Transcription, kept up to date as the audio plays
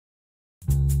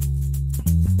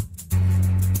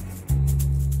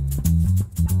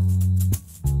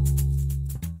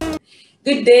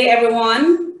Good day,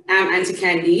 everyone. I'm Auntie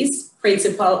Candice,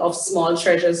 Principal of Small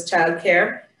Treasures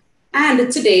Childcare.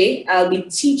 And today I'll be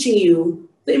teaching you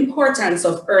the importance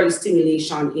of early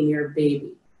stimulation in your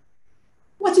baby.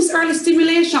 What is early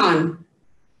stimulation?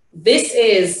 This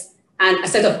is a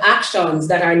set of actions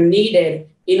that are needed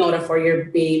in order for your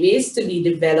babies to be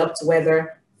developed,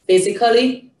 whether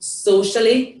physically,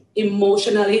 socially,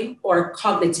 emotionally, or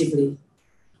cognitively.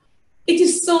 It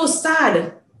is so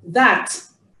sad that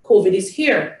COVID is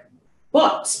here,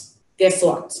 but guess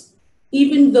what?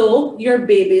 Even though your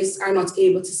babies are not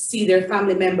able to see their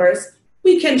family members,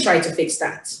 we can try to fix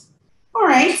that. All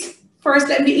right, first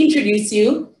let me introduce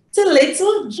you to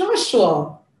little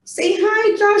Joshua. Say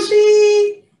hi,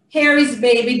 Joshie. Here is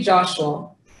baby Joshua.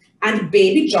 And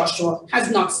baby Joshua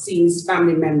has not seen his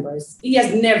family members. He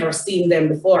has never seen them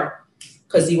before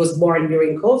because he was born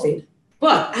during COVID.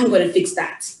 But I'm going to fix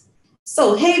that.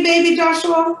 So, hey, baby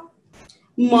Joshua,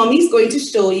 Mommy's going to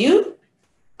show you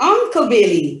Uncle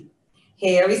Billy.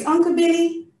 Here is Uncle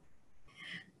Billy.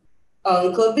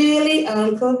 Uncle Billy,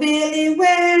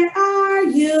 where are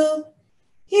you?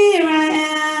 Here I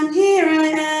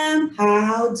am,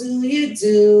 how do you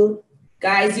do?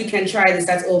 Guys, you can try this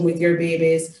at home with your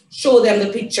babies. Show them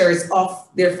the pictures of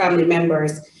their family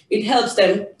members. It helps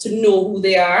them to know who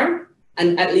they are.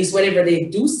 And at least whenever they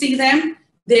do see them,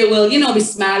 they will, be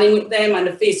smiling with them and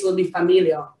the face will be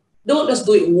familiar. Don't just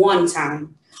do it one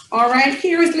time. All right,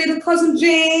 here is little cousin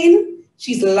Jane.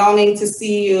 She's longing to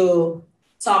see you.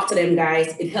 Talk to them,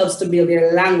 guys. It helps to build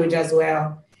their language as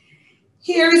well.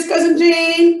 Here is cousin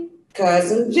Jane.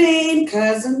 Cousin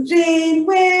Jane,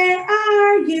 where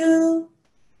are you?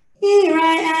 Here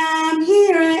I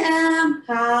am,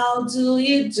 how do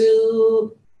you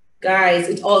do? Guys,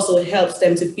 it also helps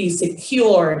them to feel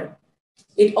secured.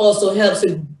 It also helps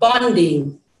with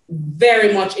bonding,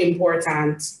 very much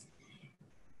important.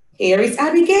 Here is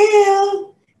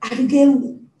Abigail.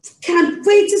 Abigail, can't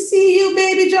wait to see you,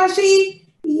 baby Joshie.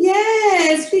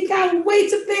 Yes, we can't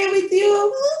wait to play with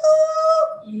you.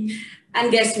 Woo-hoo.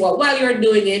 And guess what? While you're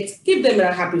doing it, give them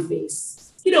a happy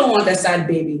face. You don't want a sad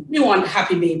baby. We want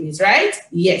happy babies, right?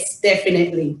 Yes,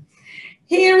 definitely.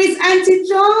 Here is Auntie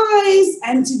Joyce.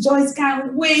 Auntie Joyce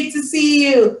can't wait to see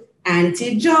you.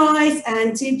 Auntie Joyce,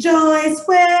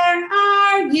 where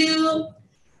are you?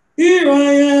 Here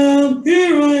I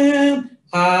am,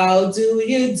 how do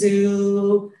you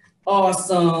do?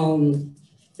 Awesome.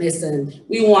 Listen,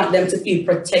 we want them to feel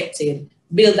protected,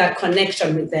 build that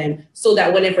connection with them so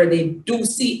that whenever they do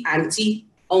see auntie,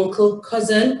 uncle,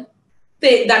 cousin,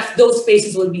 those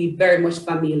faces will be very much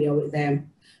familiar with them.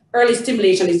 Early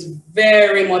stimulation is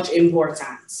very much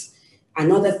important.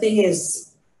 Another thing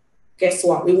is, guess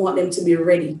what? We want them to be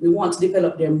ready. We want to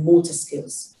develop their motor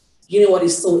skills. You know what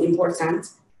is so important?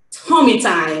 Tummy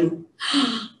time.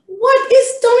 What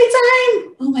is tummy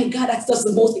time? Oh my God, that's just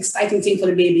the most exciting thing for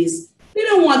the babies. They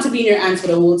don't want to be in your hands for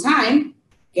the whole time.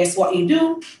 Guess what you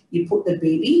do? You put the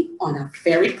baby on a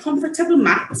very comfortable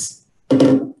mat,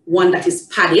 one that is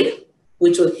padded,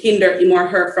 which will hinder him or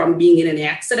her from being in an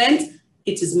accident.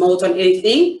 Hit his mouth on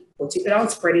anything, put it down,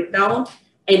 spread it down.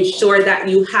 Ensure that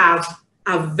you have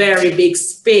a very big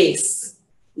space.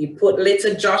 You put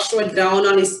little Joshua down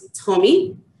on his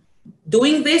tummy.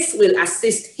 Doing this will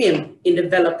assist him in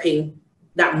developing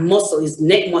that muscle, his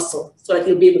neck muscle, so that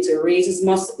he'll be able to raise his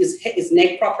muscle, his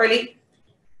neck properly.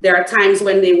 There are times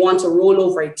when they want to roll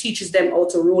over. It teaches them how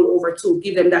to roll over too.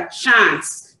 Give them that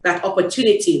chance, that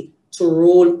opportunity to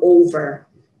roll over,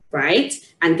 right?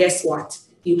 And guess what?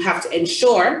 You have to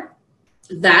ensure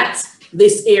that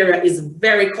this area is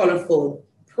very colorful,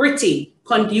 pretty,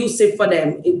 conducive for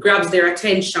them. It grabs their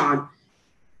attention.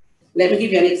 Let me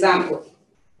give you an example.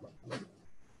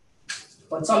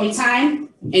 For tummy time,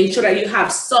 ensure that you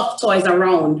have soft toys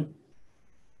around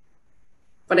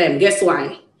for them. Guess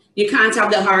why? You can't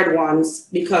have the hard ones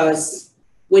because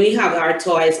when you have hard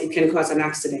toys, it can cause an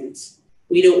accident.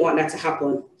 We don't want that to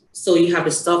happen. So you have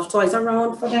the soft toys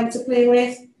around for them to play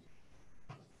with.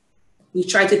 You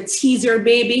try to tease your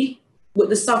baby with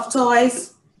the soft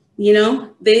toys. You know,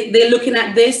 they're looking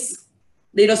at this.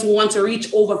 They just want to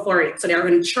reach over for it. So they're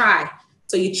going to try.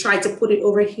 So you try to put it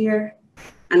over here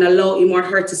and allow him or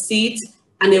her to see it.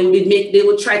 And they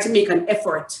will try to make an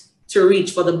effort to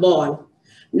reach for the ball.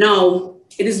 Now,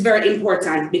 it is very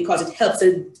important because it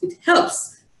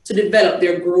helps to develop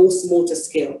their gross motor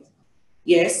skill.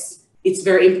 Yes,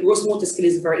 gross motor skill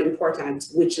is very important,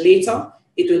 which later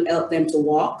it will help them to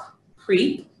walk,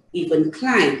 creep, even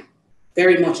climb.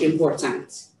 Very much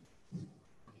important.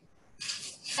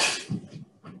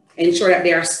 Ensure that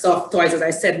they are soft toys, as I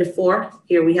said before.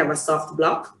 Here we have a soft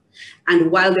block.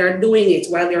 And while they're doing it,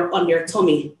 while they're on their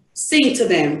tummy, Sing to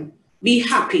them. Be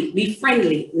happy, be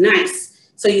friendly,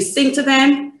 nice. So you sing to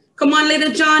them. Come on,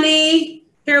 little Johnny.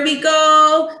 Here we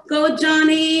go. Go,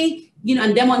 Johnny. You know,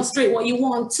 and demonstrate what you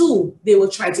want to. They will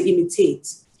try to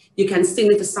imitate. You can sing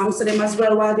little songs to them as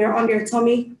well while they're on their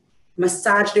tummy.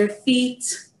 Massage their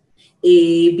feet.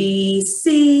 A, B,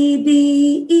 C,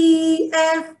 D, E,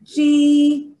 F,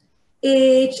 G,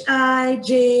 H, I,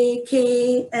 J,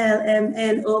 K, L, M,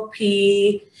 N, O,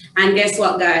 P. And guess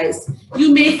what, guys?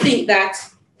 You may think that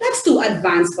that's too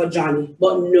advanced for Johnny,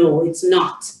 but no, it's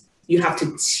not. You have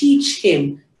to teach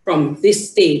him from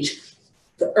this stage.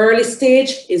 The early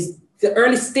stages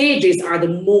are the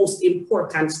most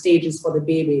important stages for the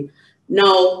baby.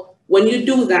 Now, when you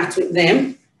do that with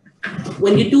them,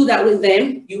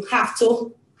 you have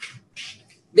to,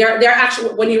 they're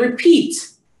actually, when you repeat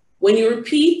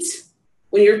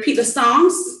the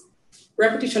songs,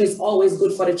 repetition is always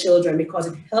good for the children because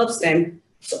it helps them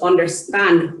to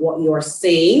understand what you're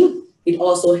saying. It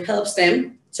also helps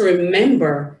them to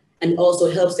remember and also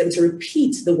helps them to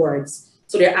repeat the words.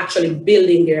 So they're actually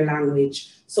building their language.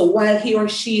 So while he or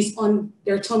she's on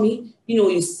their tummy, you know,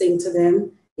 you sing to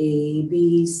them, A,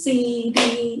 B, C,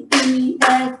 D, E,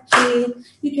 F, G.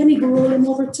 You can even roll them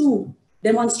over too.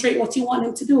 Demonstrate what you want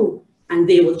them to do. And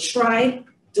they will try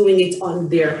doing it on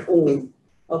their own.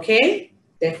 Okay?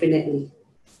 Definitely.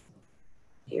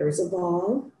 Here's a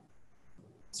ball.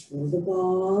 Let's roll the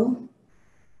ball.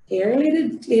 Here,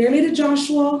 little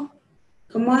Joshua.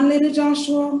 Come on, little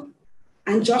Joshua.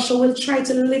 And Joshua will try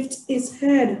to lift his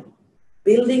head,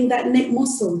 building that neck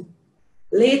muscle.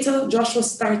 Later, Joshua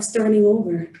starts turning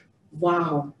over.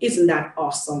 Wow, isn't that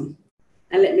awesome?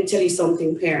 And let me tell you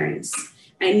something, parents.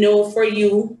 I know for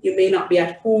you, you may not be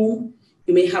at home.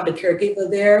 You may have the caregiver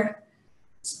there.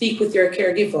 Speak with your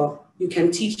caregiver. You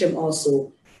can teach them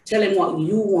also. Tell them what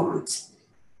you want.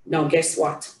 Now, guess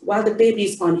what? While the baby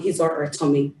is on his or her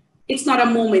tummy, it's not a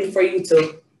moment for you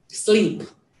to sleep.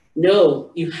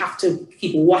 No, you have to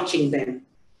keep watching them.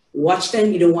 Watch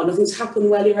them. You don't want nothing to happen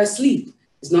while you're asleep.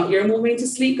 It's not your moment to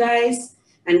sleep, guys.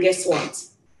 And guess what?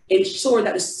 Ensure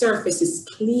that the surface is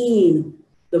clean.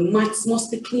 The mats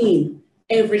must be clean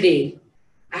every day.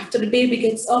 After the baby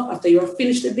gets up, after you're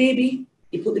finished the baby,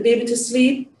 you put the baby to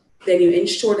sleep, then you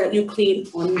ensure that you clean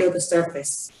under the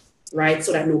surface, right?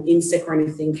 So that no insect or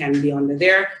anything can be under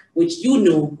there, which you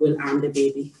know will harm the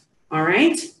baby. All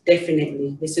right?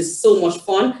 Definitely. This is so much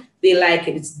fun. They like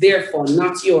it. It's their fun,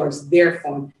 not yours, their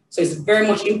fun. So it's very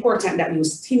much important that you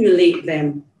stimulate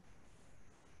them.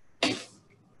 You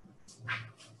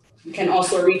can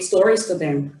also read stories to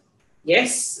them.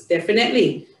 Yes,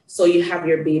 definitely. So you have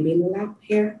your baby in the lap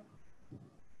here,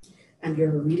 and you're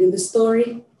reading the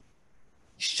story.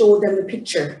 Show them the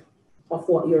picture of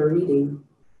what you're reading.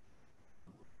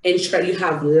 Ensure you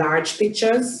have large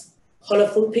pictures,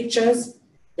 colorful pictures.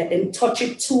 Let them touch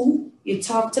it too. You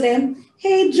talk to them.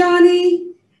 Hey,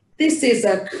 Johnny, this is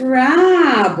a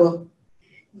crab.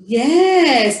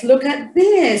 Yes, look at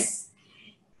this.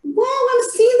 Wow, I'm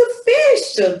seeing the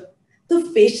fish. The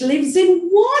fish lives in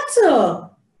water.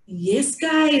 Yes,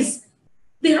 guys,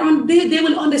 they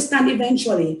will understand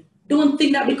eventually. Don't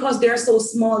think that because they're so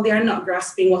small, they're not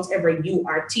grasping whatever you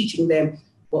are teaching them.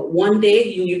 But one day,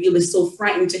 you'll be so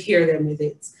frightened to hear them with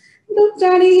it. Look,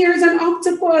 Johnny, here's an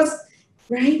octopus,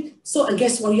 right? So, and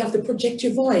guess what? You have to project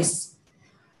your voice.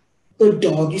 The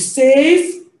doggy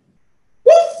says,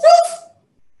 woof, woof,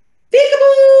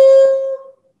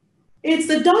 peekaboo. It's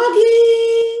the doggy.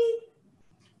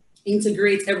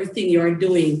 Integrate everything you're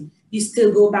doing. You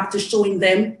still go back to showing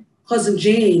them Cousin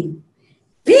Jane.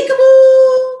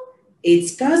 Peekaboo.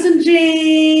 It's Cousin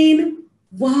Jane.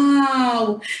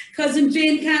 Wow. Cousin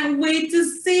Jane can't wait to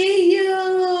see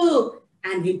you.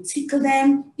 And you tickle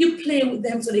them. You play with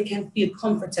them so they can feel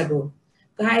comfortable.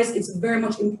 Guys, it's very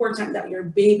much important that your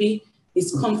baby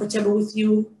is comfortable with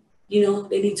you. You know,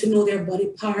 they need to know their body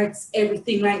parts,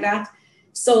 everything like that.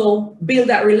 So build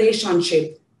that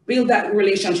relationship. Build that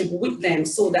relationship with them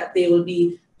so that they will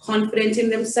be confident in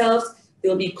themselves.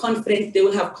 They'll be confident. They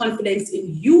will have confidence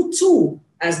in you too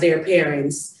as their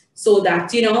parents. So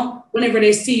that, you know, whenever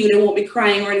they see you, they won't be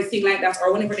crying or anything like that.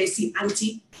 Or whenever they see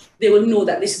auntie, they will know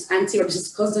that this is auntie or this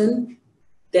is cousin.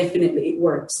 Definitely it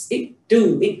works. It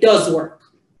does work.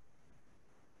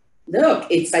 Look,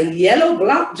 it's a yellow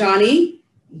block, Johnny.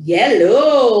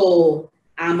 Yellow.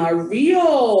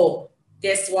 Amarillo.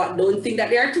 Guess what? Don't think that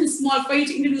they are too small for you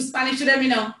to introduce Spanish to them, you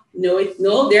know.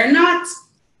 No, they're not.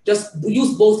 Just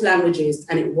use both languages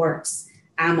and it works.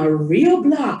 Amarillo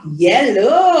block,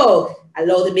 yellow.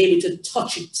 Allow the baby to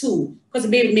touch it too. Because the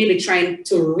baby may be trying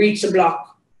to reach the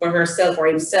block for herself or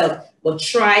himself. But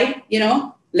try, you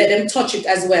know, Let them touch it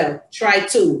as well. Try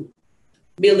to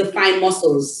build the fine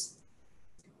muscles.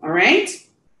 All right?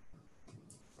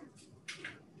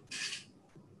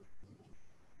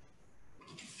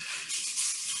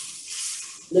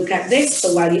 Look at this.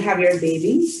 So while you have your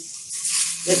baby,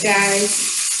 look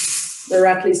guys, the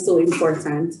rattle is so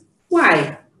important.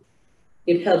 Why?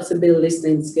 It helps to build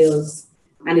listening skills,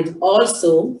 and it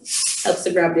also helps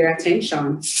to grab their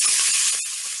attention.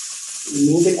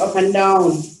 Move it up and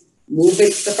down. Move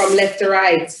it from left to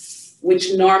right,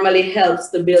 which normally helps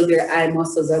to build their eye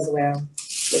muscles as well.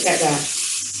 Look at that.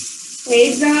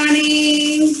 Hey,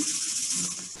 Johnny.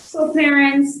 So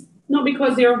parents, not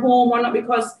because they're home or not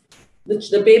because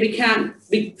the baby can't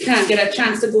get a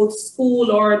chance to go to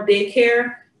school or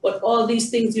daycare, but all these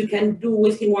things you can do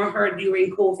with him or her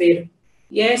during COVID.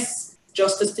 Yes,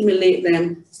 just to stimulate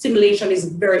them. Stimulation is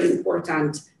very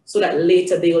important so that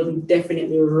later they will be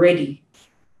definitely ready.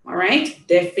 All right?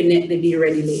 Definitely be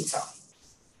ready later.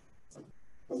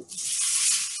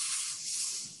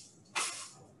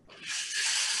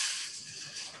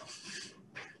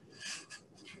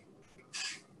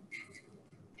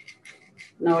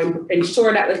 Now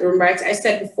ensure that, remember I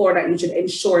said before that you should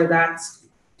ensure that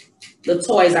the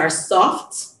toys are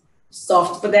soft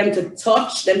for them to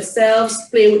touch themselves,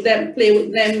 play with them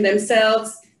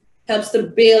themselves, helps to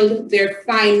build their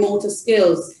fine motor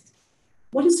skills.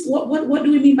 What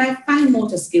do we mean by fine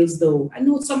motor skills though? I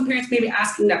know some parents may be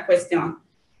asking that question.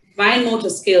 Fine motor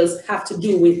skills have to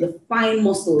do with the fine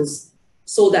muscles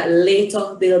so that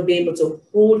later they'll be able to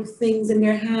hold things in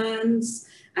their hands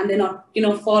and they're not,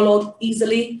 fall out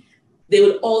easily. They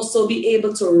will also be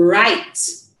able to write,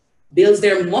 builds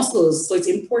their muscles. So it's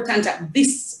important at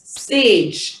this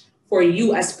stage for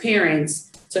you as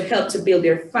parents to help to build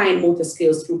their fine motor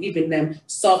skills through giving them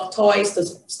soft toys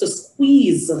to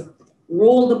squeeze,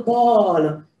 roll the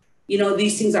ball.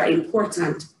 These things are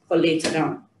important for later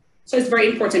on. So it's very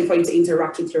important for you to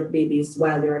interact with your babies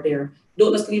while they're there.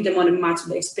 Don't just leave them on the mat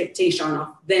with the expectation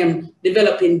of them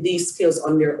developing these skills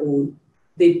on their own.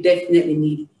 They definitely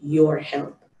need your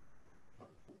help,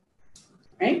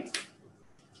 right?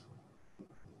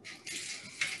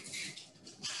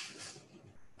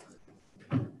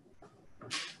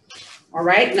 All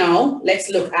right, now let's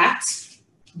look at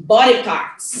body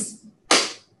parts.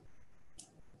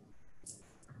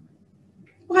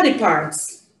 Body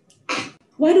parts.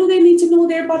 Why do they need to know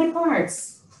their body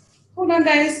parts? Hold on,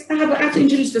 guys. I have to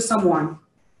introduce to someone.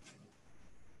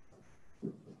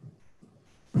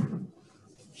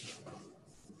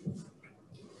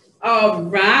 All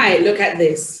right, look at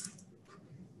this.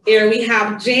 Here we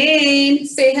have Jane.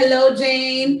 Say hello,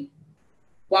 Jane.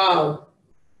 Wow.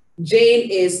 Jane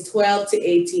is 12 to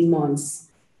 18 months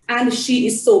and she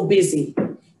is so busy.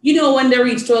 When they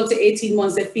reach 12 to 18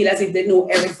 months, they feel as if they know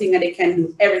everything and they can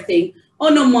do everything. Oh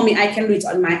no, mommy, I can do it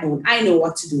on my own. I know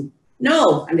what to do.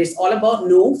 No, and it's all about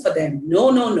no for them.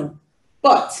 No.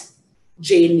 But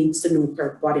Jane needs to know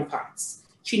her body parts.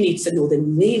 She needs to know the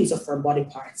names of her body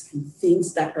parts and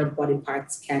things that her body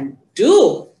parts can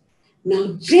do.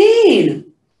 Now,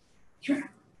 Jane,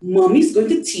 your mommy's going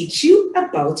to teach you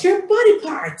about your body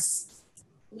parts.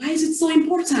 Why is it so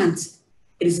important?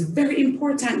 It is very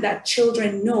important that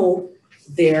children know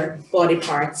their body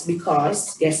parts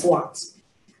because guess what?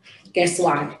 Guess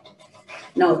why?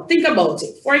 Now, think about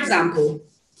it. For example,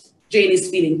 Jane is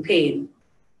feeling pain,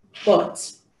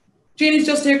 but Jane is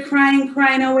just there crying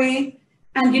away,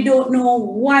 and you don't know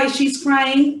why she's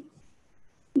crying.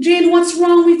 Jane, what's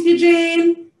wrong with you,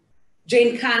 Jane?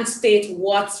 Jane can't state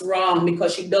what's wrong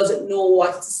because she doesn't know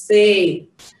what to say.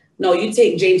 Now you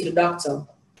take Jane to the doctor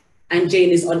and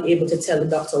Jane is unable to tell the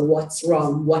doctor what's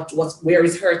wrong, where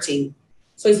is hurting.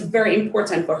 So it's very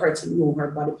important for her to know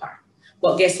her body part.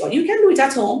 But guess what? You can do it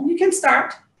at home. You can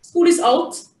start. School is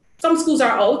out. Some schools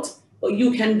are out, but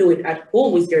you can do it at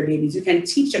home with your babies. You can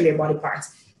teach them their body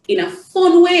parts in a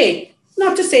fun way.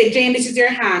 Not to say, Jane, this is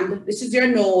your hand, this is your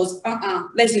nose.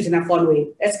 Let's do it in a fun way.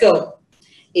 Let's go.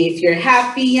 If you're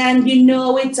happy and you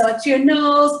know it, touch your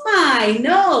nose, my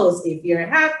nose. If you're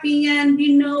happy and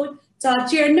you know it,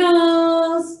 touch your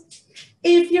nose.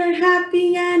 If you're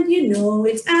happy and you know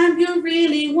it and you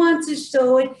really want to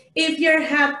show it. If you're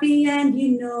happy and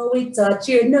you know it, touch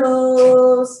your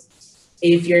nose.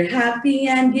 If you're happy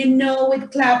and you know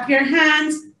it, clap your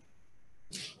hands.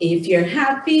 If you're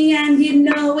happy and you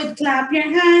know it, clap your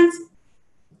hands.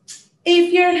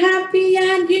 If you're happy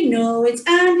and you know it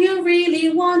and you really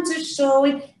want to show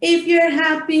it. If you're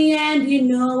happy and you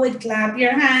know it, clap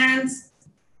your hands.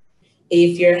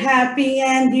 If you're happy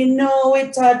and you know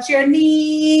it, touch your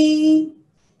knee.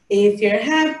 If you're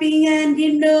happy and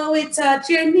you know it, touch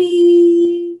your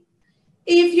knee.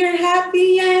 If you're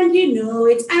happy and you know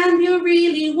it, and you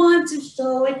really want to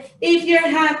show it, if you're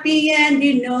happy and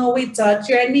you know it, touch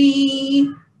your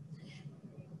knee.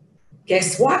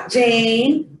 Guess what,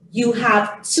 Jane? You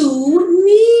have 2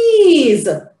 knees.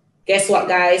 Guess what,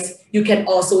 guys? You can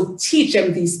also teach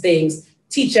them these things.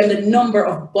 Teach them the number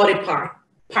of body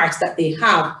parts that they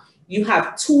have. You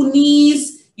have 2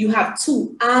 knees. You have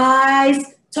 2 eyes.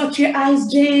 Touch your eyes,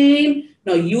 Jane.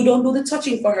 No, you don't do the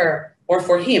touching for her or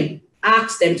for him.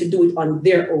 Ask them to do it on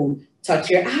their own. Touch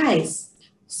your eyes.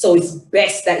 So it's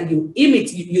best that you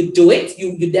imitate, you do it,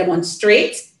 you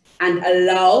demonstrate, and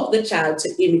allow the child to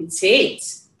imitate,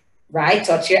 right?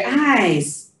 Touch your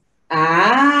eyes,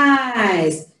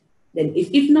 eyes. Then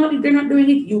if not, if they're not doing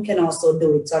it, you can also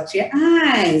do it. Touch your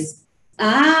eyes,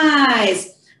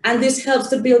 eyes. And this helps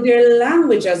to build your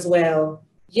language as well.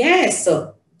 Yes,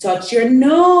 so touch your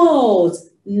nose,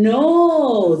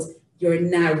 nose, your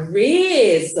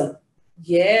nariz.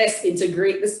 Yes,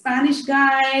 integrate the Spanish,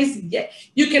 guys. Yeah.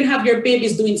 You can have your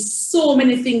babies doing so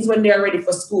many things when they're ready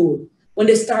for school. When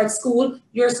they start school,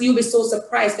 you'll be so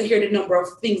surprised to hear the number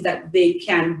of things that they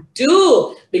can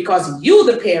do because you,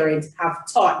 the parent, have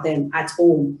taught them at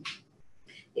home.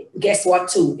 Guess what,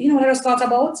 too? You know what I just thought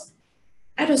about?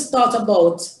 I just thought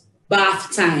about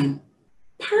bath time.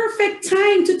 Perfect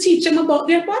time to teach them about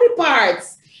their body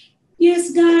parts.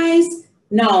 Yes, guys.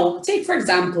 Now, take, for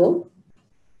example,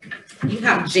 you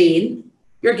have Jane.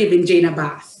 You're giving Jane a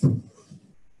bath.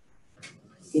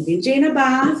 Giving Jane a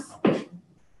bath.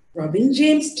 Rubbing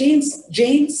Jane's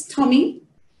tummy.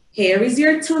 Here is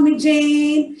your tummy,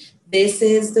 Jane. This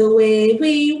is the way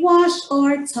we wash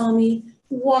our tummy.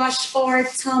 Wash our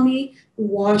tummy.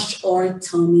 Wash our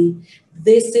tummy.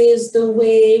 This is the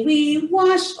way we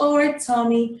wash our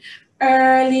tummy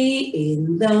early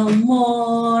in the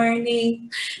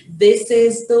morning. This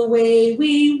is the way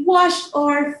we wash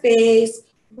our face.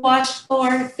 Wash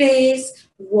our face.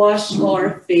 Wash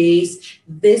our face.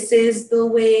 This is the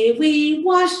way we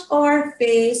wash our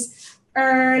face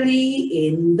early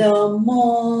in the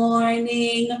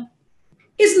morning.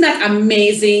 Isn't that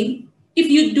amazing? If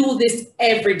you do this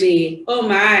every day, oh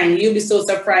man, you'll be so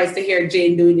surprised to hear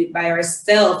Jane doing it by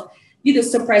herself. You're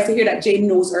just surprised to hear that Jane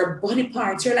knows her body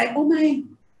parts. You're like, oh my,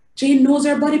 Jane knows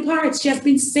her body parts. She has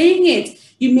been saying it.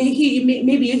 You may hear,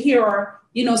 maybe you hear her,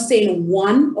 saying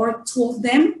 1 or 2 of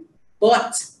them,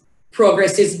 but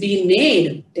progress is being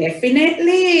made.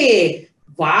 Definitely.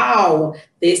 Wow.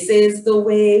 This is the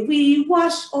way we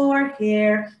wash our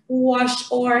hair.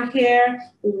 Wash our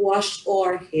hair. Wash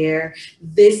our hair.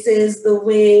 This is the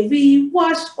way we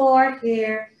wash our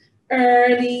hair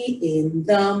early in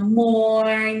the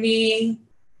morning.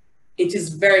 It is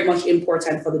very much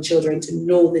important for the children to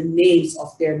know the names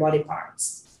of their body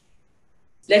parts.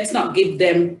 Let's not give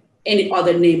them any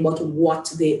other name but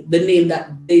the name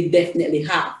that they definitely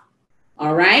have.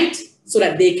 All right? So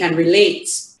that they can relate.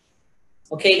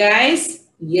 Okay, guys?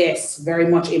 Yes, very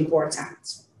much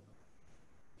important.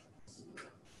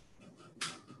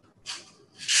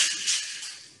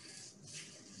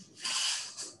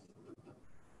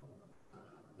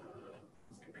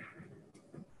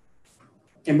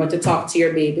 Remember to talk to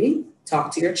your baby,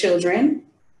 talk to your children,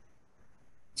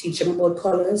 teach them about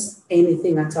colors,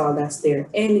 anything at all that's there,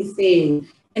 anything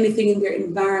in their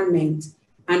environment.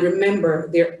 And remember,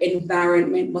 their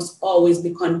environment must always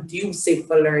be conducive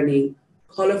for learning.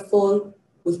 Colorful,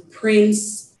 with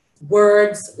prints,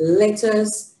 words,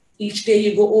 letters. Each day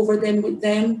you go over them with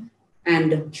them,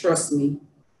 and trust me,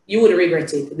 you would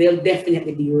regret it. They'll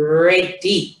definitely be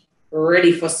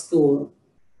ready for school.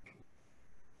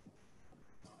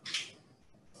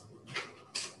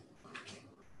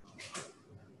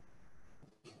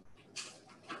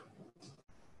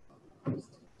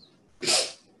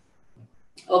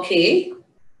 Okay,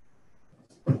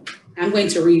 I'm going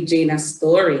to read Jane a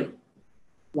story.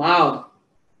 Wow.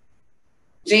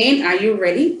 Jane, are you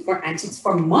ready for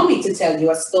Mommy to tell you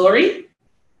a story?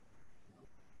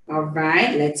 All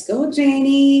right, let's go,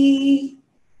 Janie.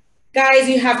 Guys,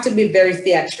 you have to be very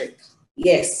theatric.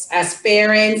 Yes, as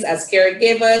parents, as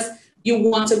caregivers, you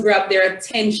want to grab their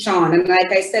attention. And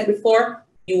like I said before,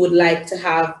 you would like to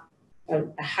have a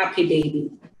happy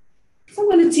baby. So I'm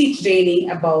going to teach Janie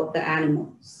about the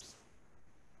animals.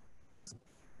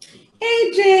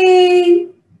 Hey,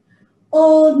 Jane.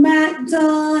 Old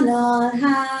MacDonald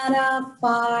had a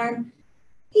farm.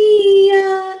 E-I-E-I-O.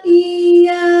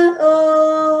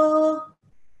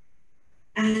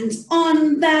 And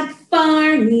on that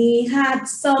farm he had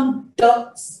some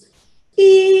ducks.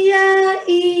 E-I-E-I-O.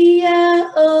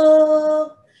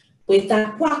 With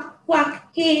a quack, quack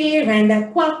here and a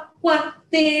quack, quack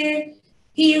there.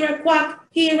 Here a quack,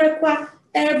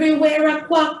 everywhere a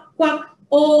quack, quack.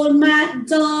 Old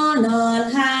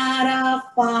MacDonald had a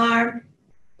farm.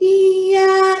 E-I-E-I-O.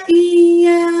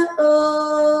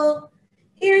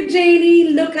 Here, Janie,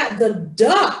 look at the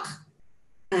duck.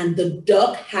 And the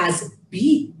duck has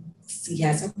beaks. He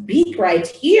has a beak right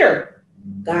here.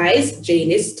 Guys,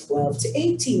 Jane is 12 to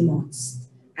 18 months.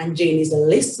 And Jane is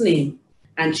listening.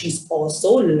 And she's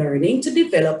also learning to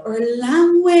develop her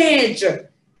language.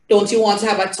 Don't you want to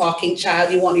have a talking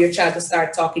child? You want your child to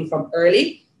start talking from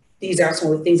early? These are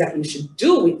some of the things that you should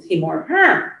do with him or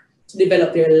her to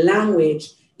develop their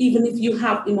language. Even if you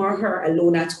have him or her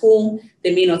alone at home,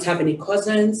 they may not have any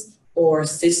cousins or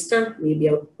sister, maybe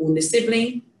a only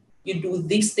sibling. You do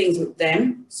these things with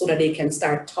them so that they can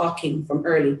start talking from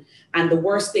early. And the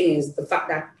worst thing is the fact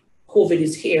that COVID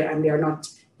is here and they're not,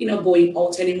 going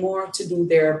out anymore to do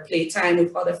their playtime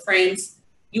with other friends.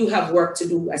 You have work to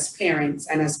do as parents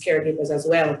and as caregivers as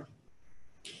well.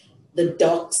 The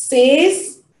duck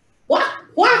says, quack,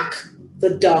 quack.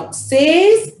 The duck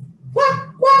says,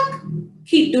 quack, quack.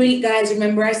 Keep doing it, guys.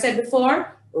 Remember I said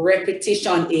before,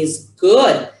 repetition is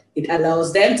good. It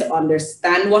allows them to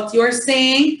understand what you're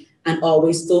saying and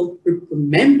always to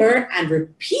remember and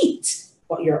repeat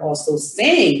what you're also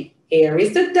saying. Here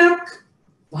is the duck.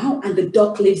 Wow, and the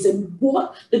duck lives in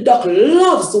what? The duck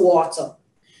loves water.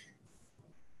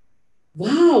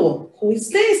 Wow, who is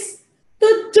this?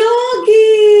 The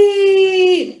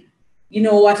doggy. You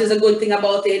know what is a good thing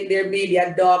about it? There may be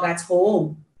a dog at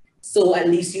home. So at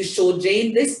least you show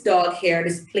Jane this dog here,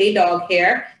 this play dog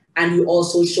here, and you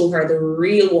also show her the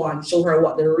real one. Show her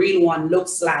what the real one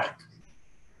looks like.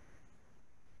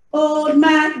 Old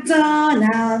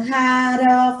MacDonald had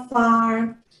a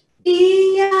farm.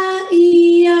 E-I-E-I-O.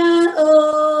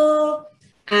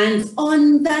 And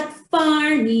on that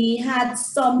farm he had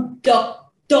some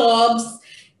dogs.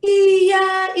 E-I-E-I-O.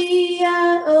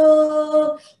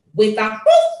 With a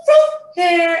roof, roof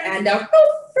here and a roof,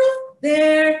 roof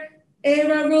there.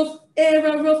 Every roof,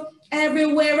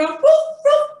 everywhere a roof,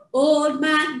 roof. Old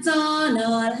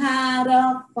MacDonald had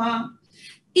a farm.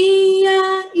 E-I-E-I-O.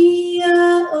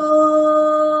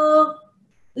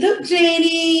 Look,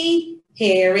 Janie,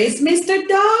 here is Mr.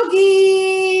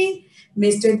 Doggy.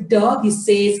 Mr. Doggy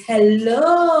says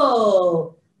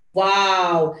hello.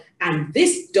 Wow, and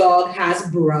this dog has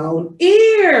brown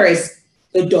ears.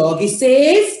 The doggy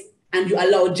says, and you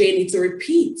allow Janie to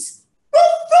repeat.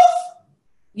 Roof,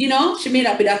 roof. She may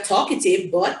not be that talkative,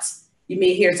 but you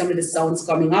may hear some of the sounds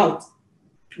coming out.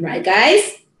 Right,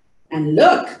 guys? And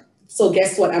look, so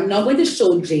guess what? I'm now going to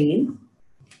show Jane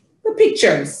the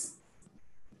pictures.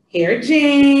 Here,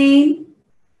 Jane.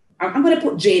 I'm going to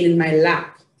put Jane in my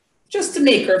lap just to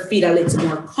make her feel a little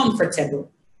more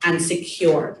comfortable and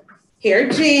secure. Here,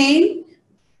 Jane.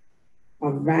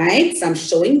 All right, so I'm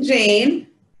showing Jane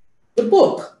the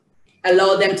book.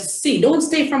 Allow them to see. Don't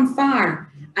stay from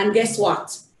far. And guess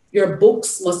what? Your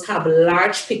books must have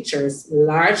large pictures,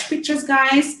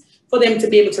 guys, for them to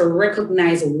be able to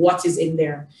recognize what is in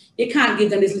there. You can't give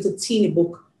them this little teeny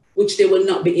book, which they will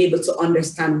not be able to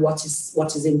understand what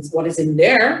is in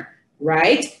there,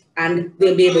 right? And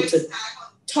they'll be able to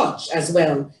touch as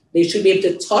well. They should be able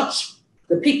to touch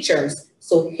the pictures.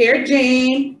 So here,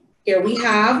 Jane, here we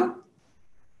have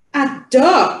a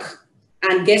duck.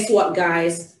 And guess what,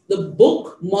 guys? The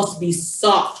book must be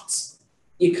soft.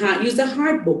 You can't use the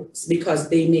hard books because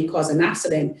they may cause an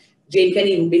accident. Jane can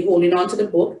even be holding on to the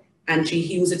book and she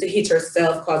used it to hit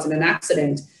herself, causing an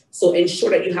accident. So ensure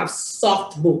that you have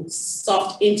soft books,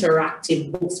 soft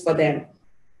interactive books for them.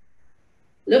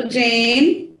 Look,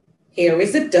 Jane, here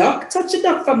is the duck. Touch the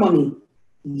duck for mommy.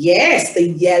 Yes, the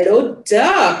yellow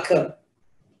duck.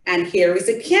 And here is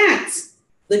the cat.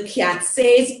 The cat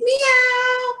says,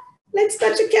 meow. Let's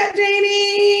touch a cat,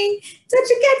 Janie.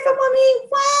 Touch a cat for mommy.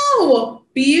 Wow,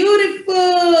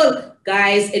 beautiful.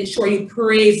 Guys, ensure you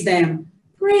praise them.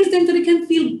 Praise them so they can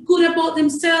feel good about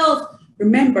themselves.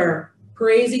 Remember,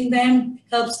 praising them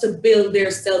helps to build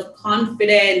their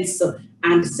self-confidence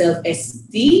and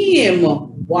self-esteem.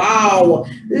 Wow.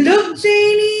 Look,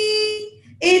 Janie,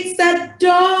 it's a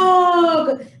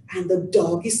dog. And the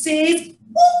doggy says, woof,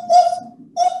 woof,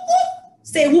 woof, woof.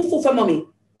 Say woof, woof for mommy. Woof,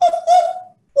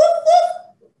 woof.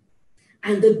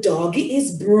 And the doggy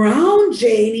is brown,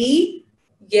 Janie.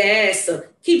 Yes,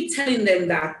 keep telling them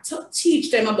that. Teach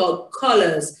them about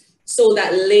colors so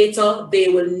that later they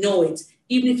will know it.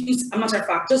 Even if you, a matter of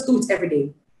fact, just do it every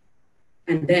day.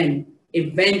 And then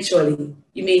eventually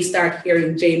you may start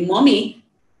hearing, Jane, mommy,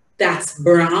 that's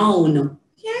brown.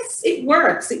 Yes, it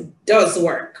works. It does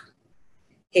work.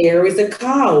 Here is a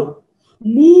cow.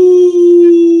 Moo.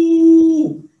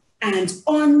 And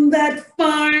on that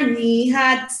farm he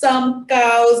had some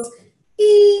cows,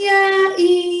 E-I-E-I-O,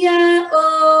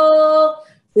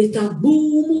 with a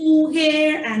moo-moo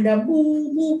here and a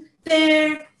moo-moo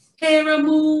there. Here a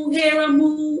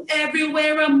moo,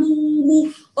 everywhere a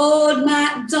moo-moo. Old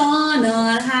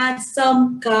MacDonald had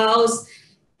some cows,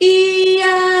 E-I-E-I-O.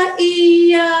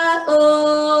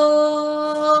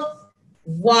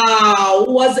 Wow,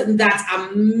 wasn't that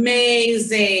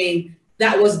amazing?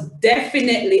 That was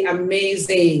definitely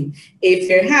amazing. If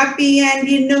you're happy and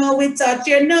you know it, touch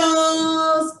your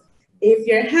nose. If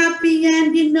you're happy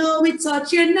and you know it,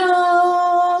 touch your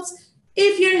nose.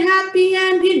 If you're happy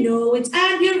and you know it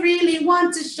and you really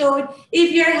want to show it.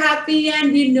 If you're happy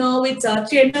and you know it,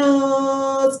 touch your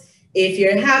nose. If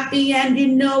you're happy and you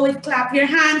know it, clap your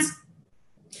hands.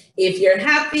 If you're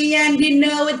happy and you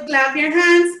know it, clap your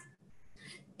hands.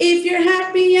 If you're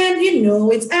happy and you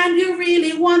know it and you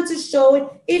really want to show it.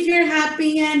 If you're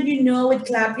happy and you know it,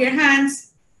 clap your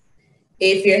hands.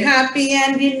 If you're happy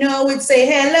and you know it, say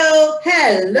hello,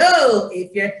 hello.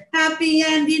 If you're happy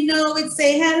and you know it,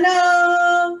 say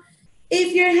hello.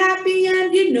 If you're happy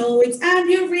and you know it and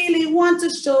you really want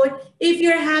to show it. If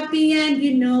you're happy and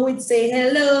you know it, say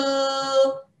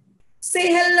hello. Say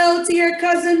hello to your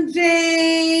cousin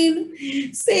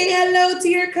Jane. Say hello to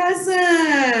your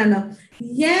cousin.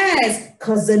 Yes,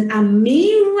 cousin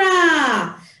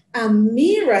Amira.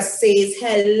 Amira says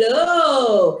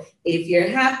hello. If you're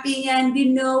happy and you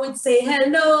know it, say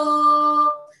hello.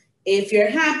 If you're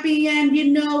happy and you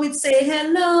know it, say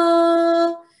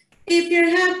hello. If you're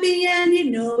happy and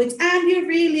you know it and you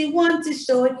really want to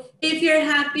show it. If you're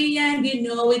happy and you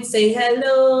know it, say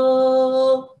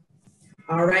hello.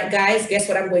 All right, guys, guess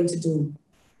what I'm going to do?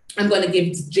 I'm going to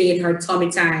give Jane her tummy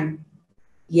time.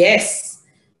 Yes.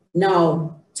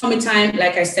 Now, tummy time,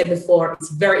 like I said before, it's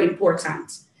very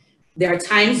important. There are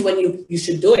times when you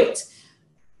should do it.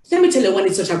 Let me tell you when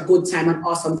it's such a good time and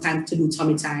awesome time to do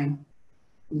tummy time.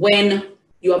 When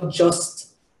you have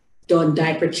just done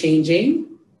diaper changing,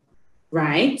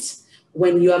 right?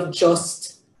 When the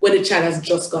child has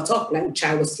just got up, like the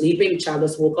child was sleeping, the child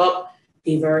just woke up,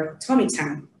 give her tummy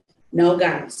time. Now,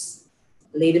 guys,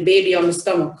 lay the baby on the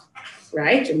stomach,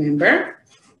 right? Remember?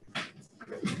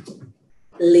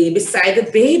 Lay beside the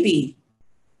baby.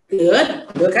 Good.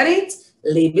 Look at it.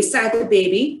 Lay beside the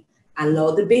baby.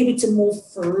 Allow the baby to move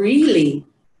freely.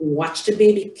 Watch the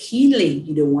baby keenly.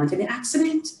 You don't want any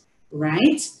accident,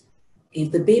 right? Give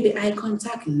the baby eye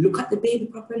contact. Look at the baby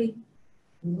properly.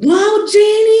 Wow,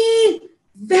 Janie!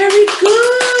 Very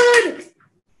good!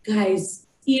 Guys,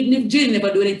 even if Janie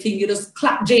never do anything, you just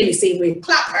clap Janie same way.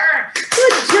 Clap her.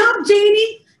 Good job,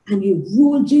 Janie. And you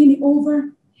roll Janie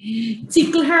over.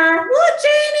 Tickle her. Woo,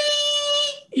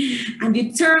 Janie! And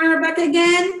you turn her back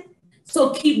again.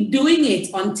 So keep doing it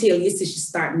until you see she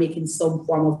start making some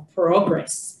form of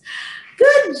progress.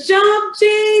 Good job,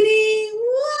 Janie.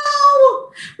 Wow.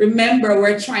 Remember,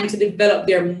 we're trying to develop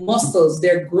their muscles,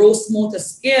 their gross motor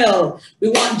skill. We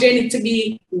want Janie to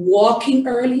be walking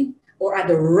early or at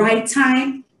the right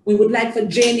time. We would like for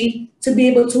Janie to be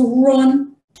able to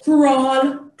run,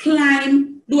 crawl,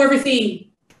 climb, do everything.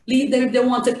 Leave them if they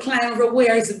want to climb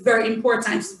everywhere. It's very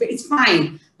important. It's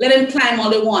fine. Let them climb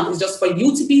all they want. It's just for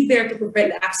you to be there to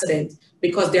prevent the accident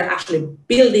because they're actually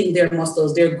building their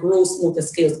muscles, their gross motor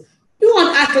skills. You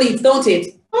want athletes, don't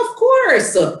it? Of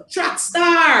course. Track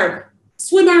star,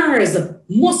 swimmers,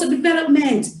 muscle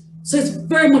development. So it's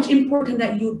very much important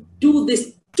that you do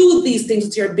these things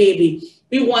to your baby.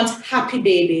 We want happy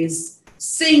babies.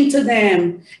 Sing to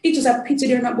them. It's just a pity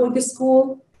they're not going to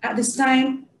school at this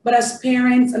time. But as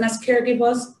parents and as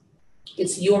caregivers,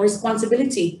 it's your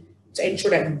responsibility to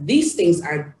ensure that these things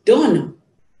are done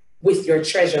with your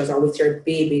treasures or with your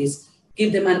babies.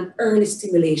 Give them an early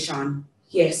stimulation.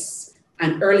 Yes,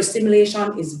 an early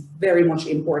stimulation is very much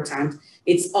important.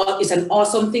 It's an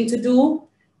awesome thing to do.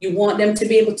 You want them to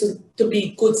be able to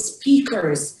be good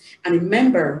speakers. And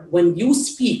remember, when you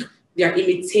speak, they are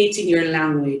imitating your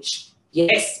language.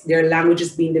 Yes, their language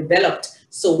is being developed.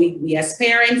 So we as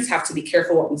parents have to be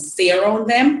careful what we say around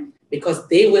them because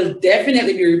they will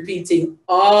definitely be repeating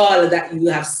all that you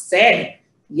have said.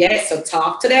 Yes, so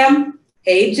talk to them.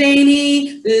 Hey,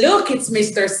 Janie, look, it's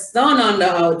Mr. Sun on the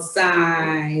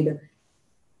outside.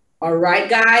 All right,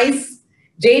 guys.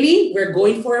 Janie, we're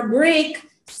going for a break.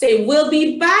 Say we'll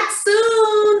be back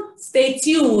soon. Stay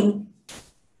tuned.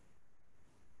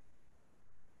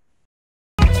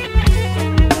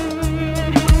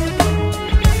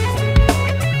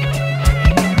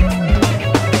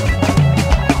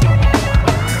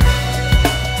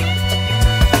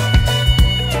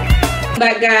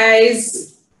 Back,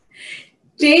 guys.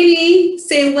 Janie,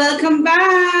 say welcome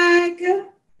back.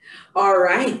 All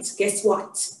right, guess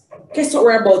what? Guess what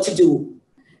we're about to do?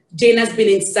 Jane has been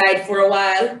inside for a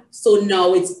while, so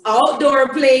now it's outdoor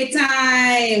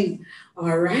playtime.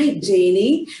 All right,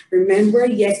 Janie. Remember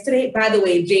yesterday, by the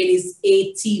way, Jane is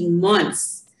 18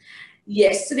 months.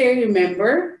 Yesterday,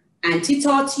 remember, Auntie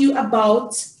taught you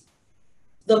about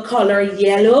the color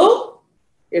yellow.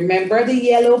 Remember the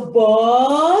yellow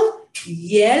ball?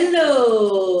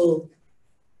 Yellow.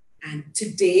 And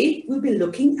today, we'll be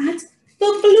looking at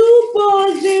the blue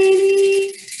ball,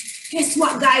 Janie. Guess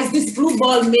what, guys? This blue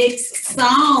ball makes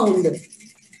sound.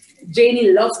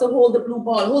 Janie loves to hold the blue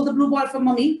ball. Hold the blue ball for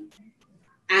mommy.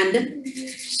 And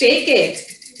shake it.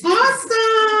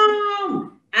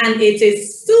 Awesome. And it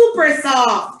is super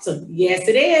soft. Yes,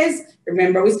 it is.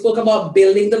 Remember, we spoke about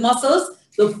building the muscles,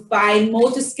 the fine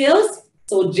motor skills.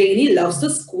 So Janie loves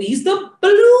to squeeze the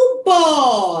blue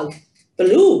ball.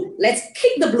 Blue. Let's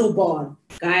kick the blue ball.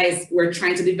 Guys, we're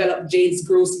trying to develop Jane's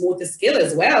gross motor skill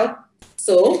as well.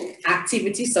 So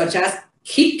activities such as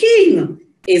kicking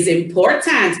is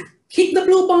important. Kick the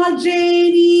blue ball,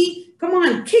 Janie. Come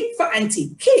on, kick for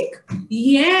Auntie. Kick.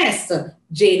 Yes,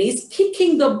 Janie's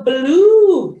kicking the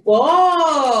blue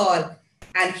ball.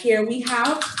 And here we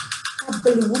have a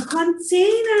blue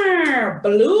container.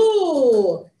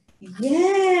 Blue.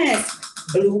 Yes,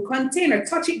 blue container.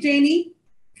 Touch it, Janie.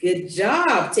 Good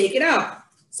job. Take it up.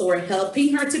 So we're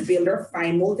helping her to build her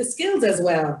fine motor skills as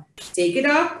well. Take it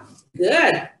up.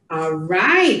 Good. All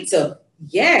right.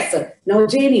 Yes. Now,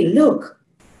 Janie, look.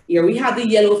 Here we have the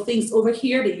yellow things over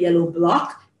here, the yellow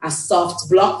block, a soft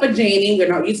block for Janie. We're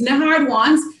not using the hard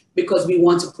ones because we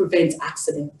want to prevent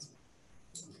accident.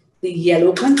 The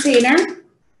yellow container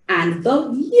and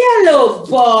the yellow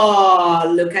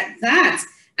ball. Look at that.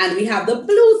 And we have the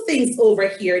blue things over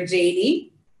here, Janie.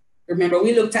 Remember,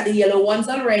 we looked at the yellow ones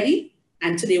already.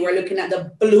 And today we're looking at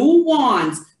the blue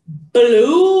ones.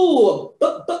 Blue.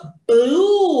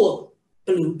 Blue.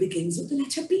 Blue begins with the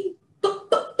letter B.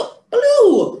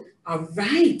 Blue. All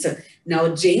right.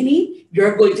 Now, Janie,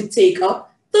 you're going to take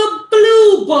up the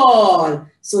blue ball.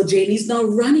 So Janie's now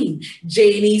running.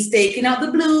 Janie's taking out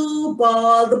the blue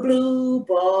ball, the blue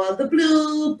ball, the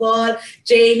blue ball.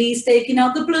 Janie's taking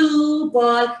out the blue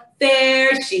ball.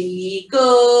 There she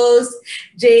goes.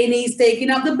 Janie's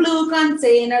taking out the blue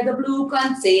container, the blue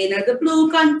container, the blue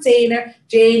container.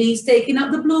 Janie's taking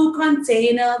out the blue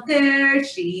container. There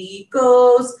she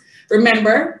goes.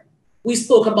 Remember, we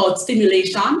spoke about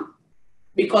stimulation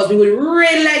because we would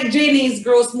really like Janie's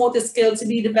gross motor skill to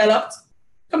be developed.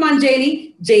 Come on,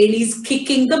 Janie. Janie's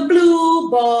kicking the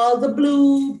blue ball, the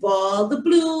blue ball, the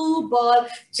blue ball.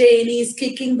 Janie's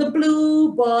kicking the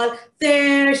blue ball.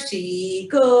 There she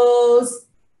goes.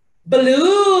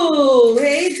 Blue.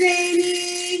 Hey,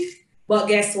 Janie. But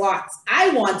guess what?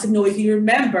 I want to know if you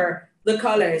remember the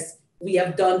colors. We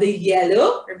have done the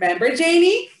yellow. Remember,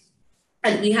 Janie?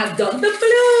 And we have done the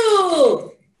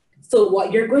blue. So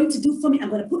what you're going to do for me, I'm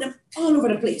going to put them all over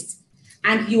the place.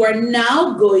 And you are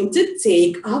now going to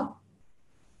take up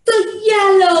the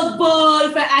yellow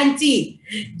ball for Auntie.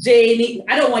 Janie,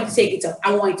 I don't want to take it up.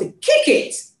 I want to kick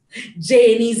it.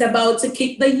 Janie's about to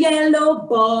kick the yellow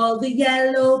ball, the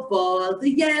yellow ball, the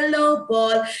yellow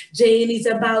ball. Janie's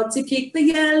about to kick the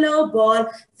yellow ball.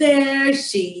 There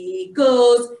she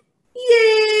goes.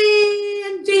 Yay!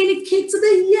 And Janie kicks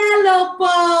the yellow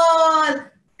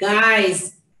ball.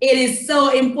 Guys, it is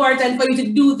so important for you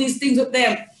to do these things with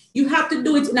them. You have to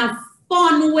do it in a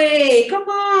fun way. Come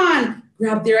on,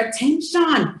 grab their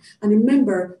attention. And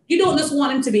remember, you don't just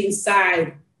want them to be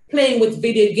inside playing with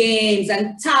video games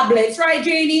and tablets, right,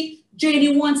 Janie?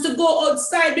 Janie wants to go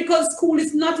outside because school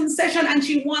is not in session and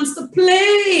she wants to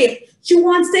play. She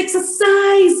wants to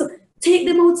exercise. Take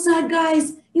them outside,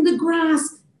 guys, in the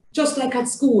grass, just like at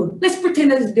school. Let's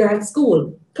pretend that they're at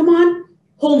school. Come on.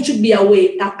 Home should be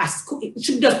away at school. It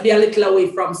should just be a little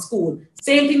away from school.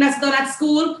 Same thing that's done at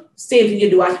school, same thing you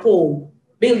do at home.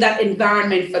 Build that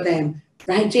environment for them.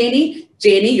 Right, Janie?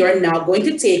 Janie, you're now going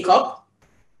to take up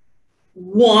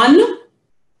one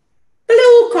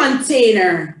blue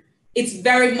container.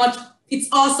 It's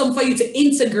awesome for you to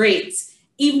integrate.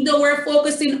 Even though you're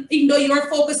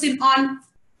focusing on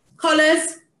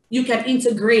colors, you can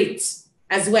integrate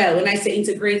as well. When I say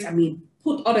integrate, I mean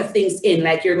put other things in,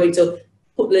 like you're going to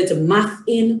put little math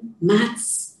in,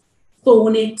 maths,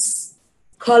 phonics,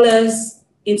 colors,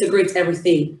 integrate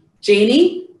everything.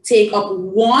 Janie, take up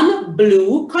one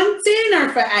blue container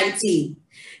for Auntie.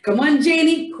 Come on,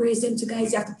 Janie. Praise them too,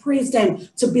 guys. You have to praise them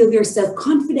to build your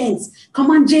self-confidence.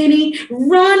 Come on, Janie.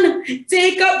 Run.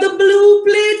 Take up the blue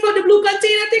plate for the blue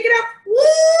container. Take it up. Woo,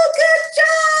 good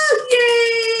job.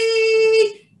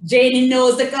 Yay. Janie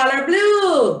knows the color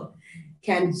blue.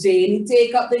 Can Janie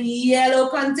take up the yellow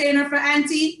container for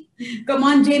Auntie? Come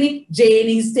on, Janie.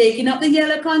 Janie's taking up the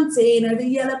yellow container, the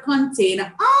yellow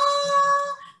container.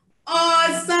 Oh,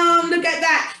 awesome. Look at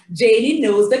that. Janie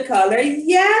knows the color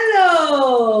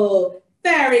yellow.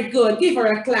 Very good. Give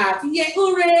her a clap. Yeah,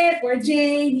 hooray for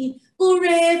Janie.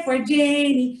 Hooray for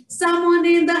Janie. Someone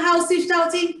in the house is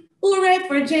shouting, hooray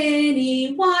for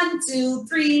Janie. 1, 2,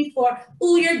 3, 4.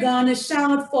 Who you're gonna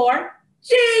shout for?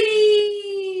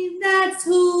 Janie. That's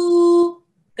who.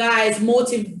 Guys,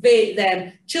 motivate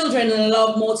them. Children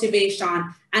love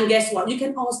motivation. And guess what? You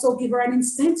can also give her an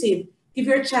incentive. Give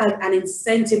your child an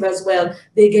incentive as well.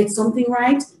 They get something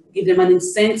right, give them an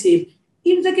incentive.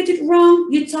 Even if they get it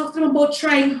wrong, you talk to them about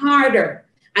trying harder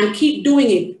and keep doing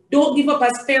it. Don't give up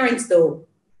as parents though.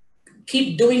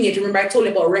 Keep doing it. Remember I told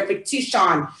you about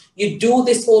repetition. You do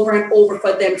this over and over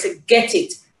for them to get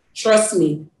it. Trust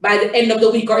me, by the end of the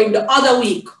week or in the other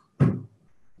week,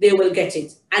 they will get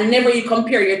it. And never you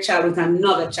compare your child with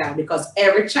another child because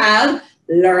every child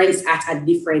learns at a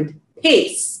different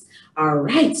pace. All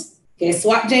right. Guess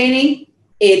what, Janie?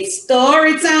 It's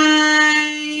story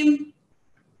time.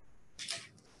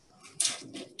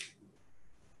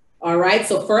 All right.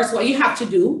 So first, what you have to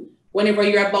do whenever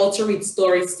you're about to read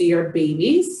stories to your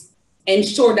babies,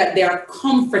 ensure that they are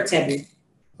comfortable,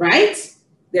 right?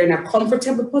 They're in a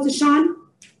comfortable position.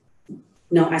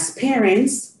 Now, as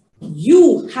parents,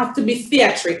 you have to be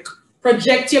theatric.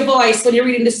 Project your voice when you're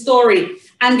reading the story.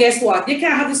 And guess what? You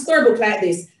can't have the storybook like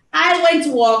this. I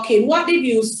went walking. What did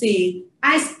you see?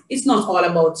 It's not all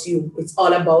about you. It's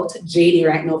all about Janie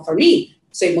right now for me.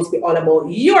 So it must be all about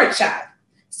your child.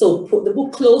 So put the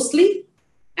book closely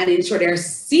and ensure they're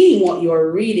seeing what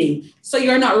you're reading. So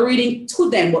you're not reading to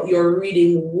them, but you're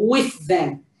reading with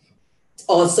them.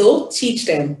 Also, teach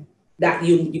them that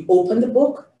you open the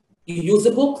book, you use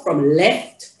the book from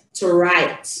left to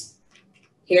right.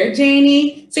 Here,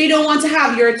 Janie. So you don't want to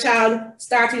have your child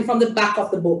starting from the back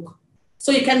of the book.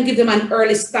 So you can give them an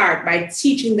early start by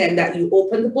teaching them that you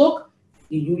open the book,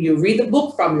 you read the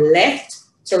book from left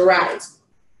to right.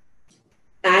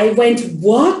 I went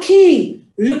walking.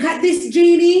 Look at this,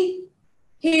 Janie.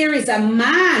 Here is a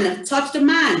man. Touch the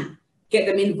man. Get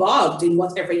them involved in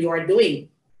whatever you are doing.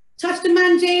 Touch the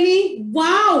man, Janie.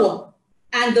 Wow.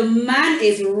 And the man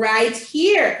is right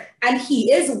here. And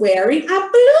he is wearing a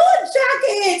blue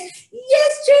jacket.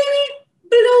 Yes, Janie.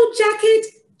 Blue jacket.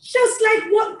 Just like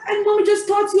what and Mommy just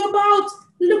taught you about.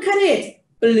 Look at it.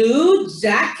 Blue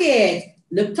jacket.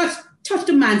 Look, touch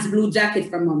the man's blue jacket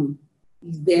for Mommy.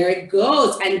 There it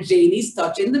goes. And Janie's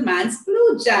touching the man's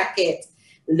blue jacket.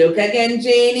 Look again,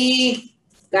 Janie.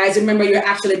 Guys, remember you're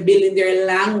actually building their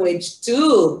language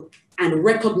too. And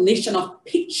recognition of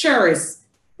pictures.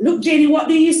 Look, Janie, what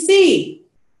do you see?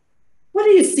 What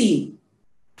do you see?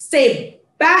 Say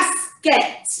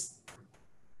basket.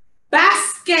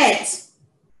 Basket.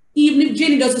 Even if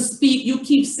Jenny doesn't speak, you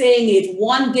keep saying it.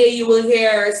 One day you will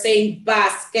hear her saying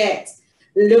basket.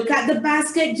 Look at the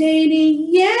basket,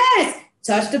 Janie. Yes.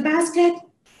 Touch the basket.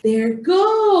 There it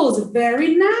goes.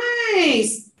 Very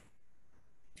nice.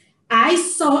 I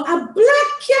saw a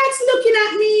black cat looking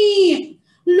at me.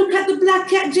 Look at the black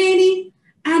cat, Janie.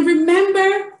 And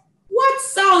remember, what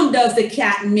sound does the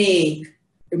cat make?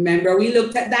 Remember, we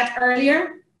looked at that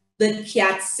earlier. The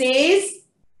cat says,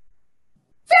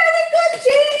 very good,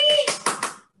 Janie.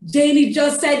 Janie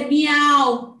just said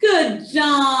meow. Good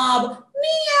job.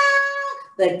 Meow.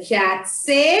 The cat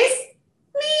says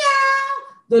meow.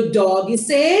 The doggy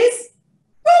says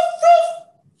roof, roof.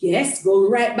 Yes, go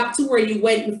right back to where you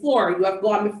went before. You have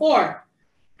gone before.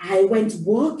 I went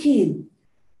walking.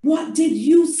 What did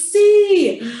you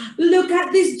see? Look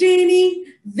at this, Janie.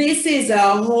 This is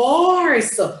a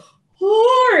horse.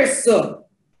 Horse.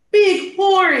 Big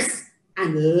horse.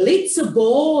 And little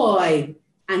boy.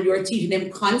 And you're teaching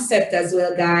them concept as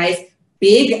well, guys.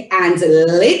 Big and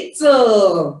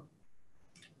little.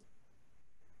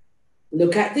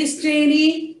 Look at this,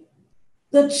 Janie.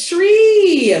 The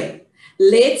tree.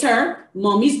 Later,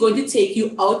 Mommy's going to take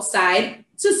you outside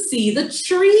to see the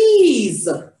trees.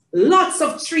 Lots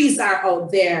of trees are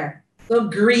out there. The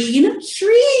green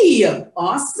tree.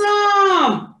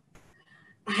 Awesome.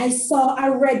 I saw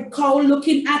a red cow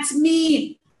looking at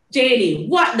me. Janie,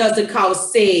 what does the cow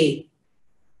say?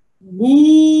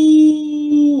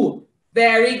 Moo.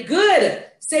 Very good.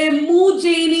 Say moo,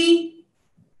 Janie.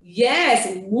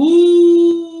 Yes,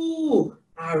 moo.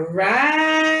 All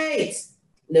right.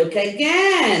 Look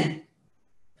again.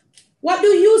 What do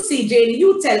you see, Janie?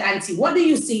 You tell Auntie. What do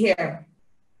you see here?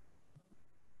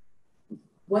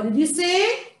 What did you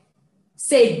say?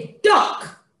 Say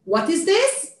duck. What is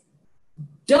this?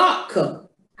 duck.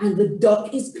 And the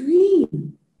duck is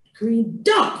green. Green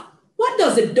duck. What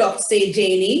does the duck say,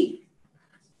 Janie?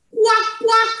 Quack,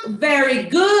 quack. Very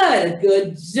good.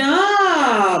 Good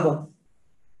job.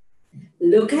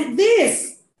 Look at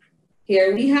this.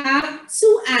 Here we have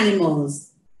two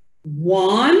animals.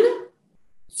 1,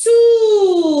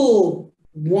 2.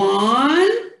 1,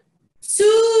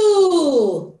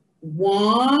 2.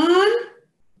 1,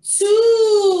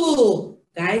 2.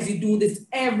 Guys, you do this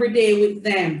every day with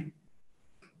them.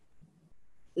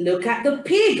 Look at the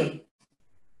pig.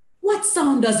 What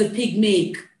sound does a pig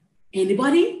make?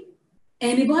 Anybody?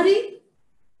 Anybody?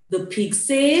 The pig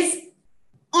says,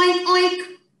 oink,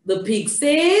 oink. The pig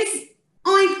says,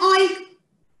 oink, oink.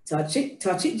 Touch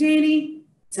it, Janie.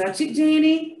 Touch it,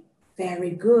 Janie.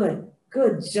 Very good.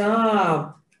 Good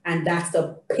job. And that's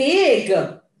the pig.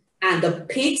 And the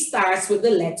pig starts with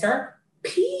the letter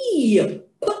P.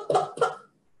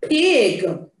 Pig.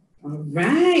 All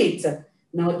right.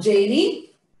 Now,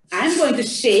 Janie, I'm going to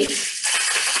shake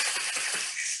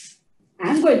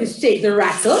the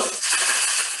rattle.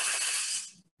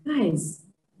 Guys,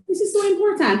 this is so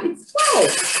important. Wow.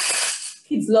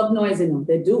 Kids love noise, you know,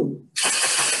 they do.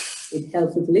 It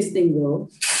helps with listening though.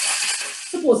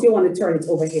 Suppose you want to turn it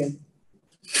over here.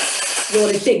 You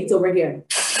want to shake it over here.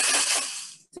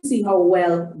 To see how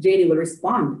well Janie will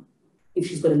respond if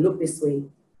she's going to look this way.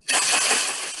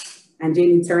 And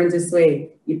Janie turns this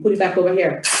way. You put it back over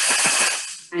here.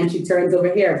 And she turns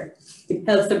over here. It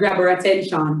helps to grab her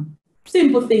attention.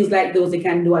 Simple things like those you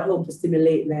can do at home to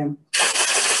stimulate them.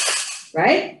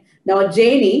 Right? Now,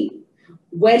 Janie,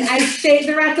 when I shake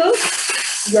the rattle,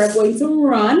 you're going to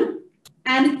run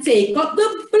and take up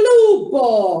the blue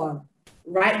ball.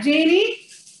 Right, Janie?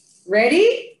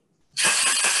 Ready?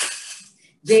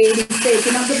 Janie's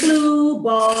taking up the blue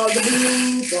ball, the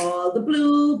blue ball, the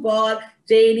blue ball.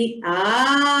 Janie,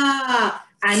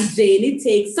 and Janie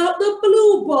takes up the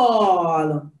blue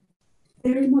ball.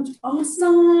 Very much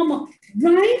awesome,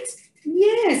 right?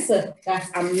 Yes, that's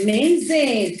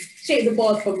amazing. Shake the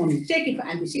ball for mommy. Shake it for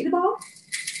auntie. Shake the ball.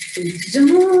 Good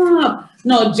job.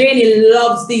 No, Janie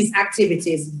loves these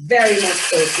activities very much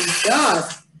so. She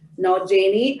does. Now,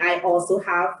 Janie, I also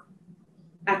have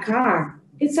a car.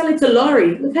 It's a little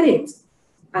lorry. Look at it.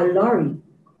 A lorry.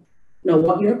 Now,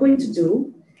 what you're going to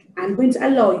do, I'm going to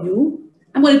allow you,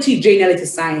 I'm going to teach Janie a little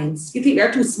science. You think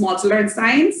they're too small to learn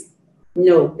science?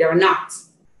 No, they're not.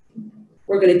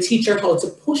 We're going to teach her how to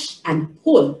push and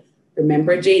pull.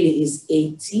 Remember, Janie is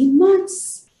 18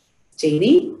 months.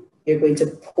 Janie, you're going to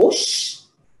push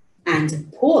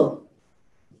and pull.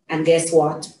 And guess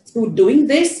what? Through doing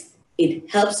this, it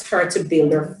helps her to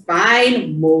build her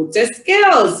fine motor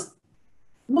skills.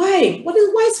 Why?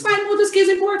 Why is fine motor skills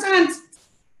important?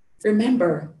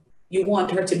 Remember, you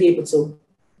want her to be able to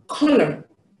color,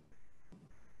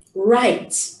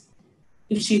 write.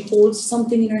 If she holds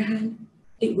something in her hand,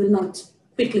 it will not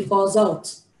quickly fall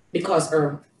out because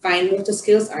her fine motor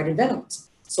skills are developed.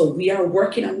 So we are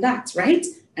working on that, right?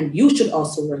 And you should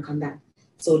also work on that.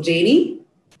 So Janie,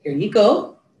 here you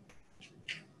go.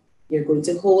 You're going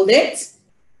to hold it.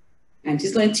 And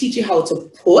she's going to teach you how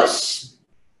to push,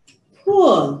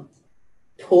 pull,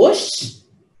 push,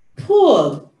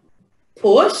 pull,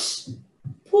 push,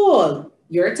 pull.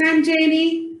 Your time,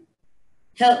 Janie.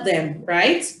 Help them,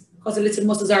 right? Because the little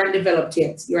muscles aren't developed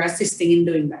yet. You're assisting in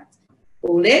doing that.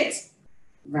 Hold it.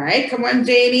 Right, come on,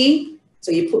 Janie.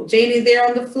 So you put Janie there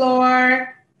on the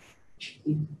floor.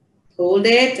 You hold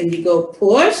it and you go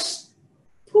push,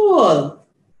 pull,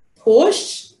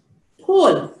 push,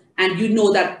 pull. And you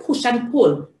know that push and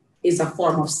pull is a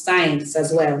form of science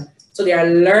as well. So they are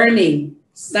learning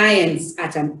science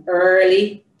at an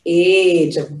early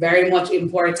age. Very much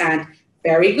important.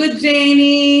 Very good,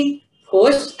 Janie.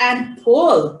 Push and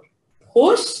pull.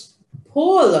 Push,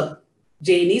 pull.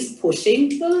 Janie's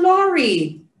pushing the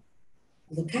lorry.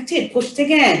 Look at it. Push it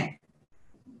again.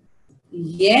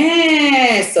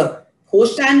 Yes.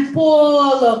 Push and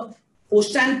pull.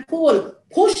 Push and pull.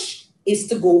 Push is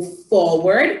to go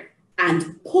forward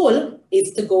and pull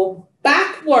is to go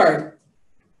backward.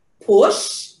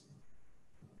 Push,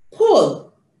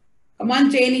 pull. Come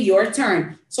on, Janie, your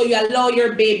turn. So you allow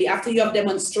your baby, after you have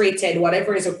demonstrated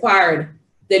whatever is required,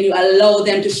 then you allow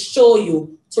them to show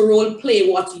you, to role play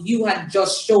what you had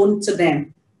just shown to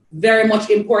them. Very much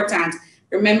important.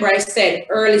 Remember I said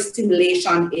early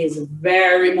stimulation is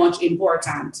very much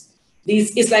important.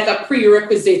 This is like a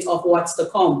prerequisite of what's to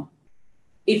come.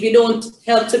 If you don't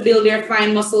help to build their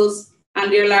fine muscles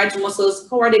and their large muscles,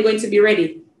 how are they going to be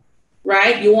ready?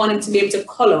 Right? You want them to be able to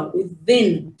color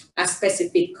within a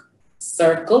specific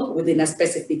circle, within a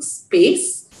specific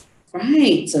space.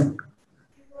 Right.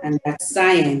 And that's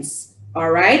science.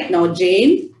 All right, now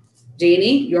Janie,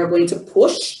 you're going to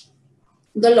push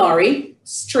the lorry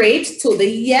straight to the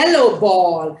yellow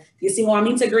ball. You see how I'm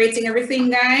integrating everything,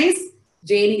 guys?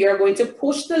 Janie, you're going to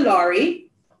push the lorry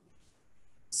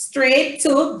straight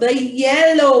to the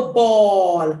yellow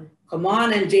ball. Come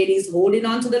on, and Janie's holding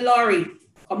on to the lorry.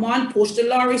 Come on, push the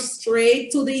lorry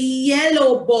straight to the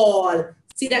yellow ball.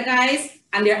 See that, guys?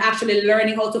 And they're actually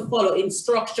learning how to follow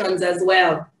instructions as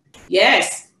well.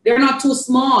 Yes, they're not too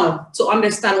small to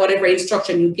understand whatever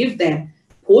instruction you give them.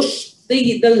 Push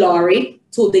the lorry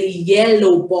to the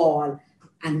yellow ball,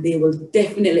 and they will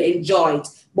definitely enjoy it.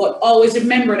 But always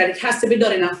remember that it has to be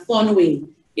done in a fun way.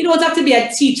 You don't have to be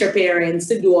a teacher, parents,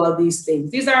 to do all these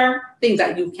things. These are things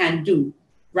that you can do,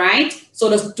 right? So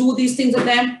just do these things with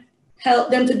them,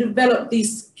 help them to develop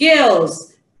these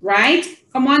skills, right?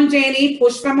 Come on, Janie,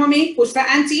 push for mommy, push for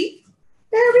auntie.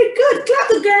 Very good, clap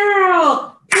the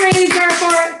girl. Praise her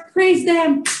for, praise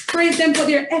them for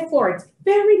their effort.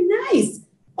 Very nice,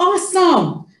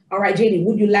 awesome. All right, Janie,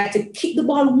 would you like to kick the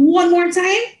ball one more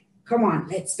time? Come on,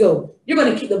 let's go. You're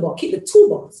gonna kick the ball, kick the 2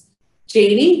 balls.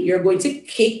 Janie, you're going to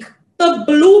kick the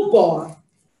blue ball.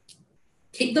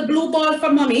 Kick the blue ball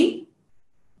for mommy.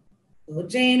 Go,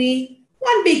 Janie.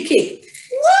 One big kick.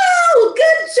 Woo!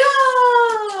 Good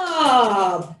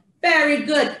job. Very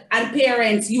good. And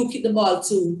parents, you kick the ball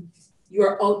too.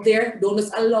 You're out there. Don't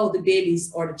just allow the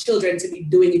babies or the children to be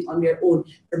doing it on their own.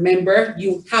 Remember,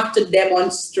 you have to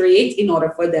demonstrate in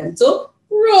order for them to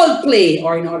role play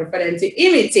or in order for them to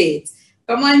imitate.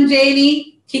 Come on, Janie.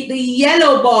 Kick the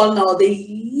yellow ball now, the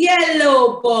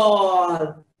yellow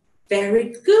ball.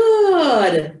 Very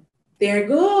good. There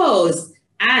goes.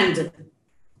 And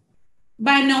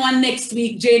by now and next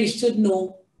week, Janie should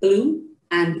know blue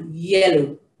and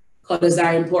yellow. Colors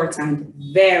are important,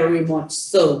 very much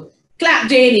so. Clap,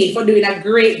 Janie, for doing a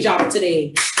great job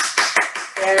today.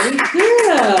 Very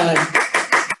good.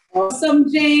 Awesome,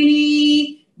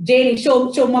 Janie. Janie, show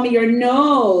mommy your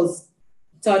nose.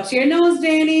 Touch your nose,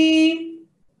 Janie.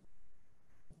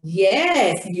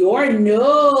 Yes, your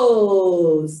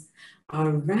nose. All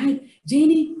right,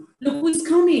 Janie, look who's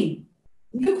coming.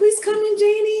 Look who's coming,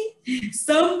 Janie.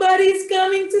 Somebody's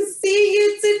coming to see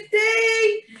you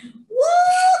today. Woo,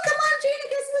 come on, Janie,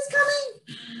 guess who's coming?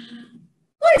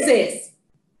 Who is this?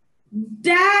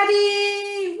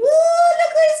 Daddy. Woo,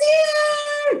 look who's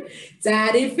here.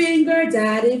 Daddy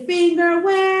finger,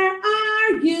 where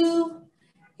are you?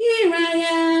 Here I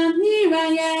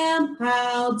am,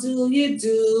 how do you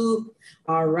do?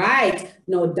 All right,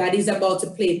 now Daddy's about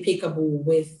to play peekaboo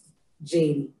with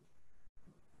Janie.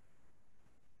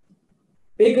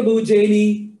 Peekaboo,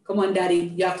 Janie. Come on,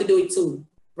 Daddy, you have to do it too,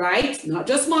 right? Not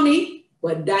just mommy,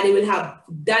 but Daddy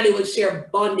will share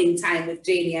bonding time with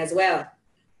Janie as well.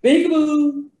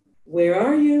 Peekaboo, where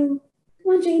are you?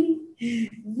 Come on, Janie.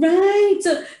 Right,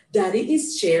 Daddy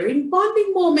is sharing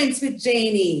bonding moments with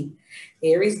Janie.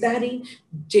 Here is Daddy.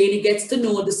 Janie gets to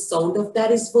know the sound of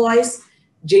Daddy's voice.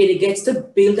 Janie gets to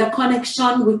build a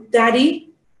connection with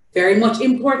Daddy. Very much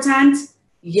important.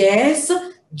 Yes,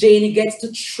 Janie gets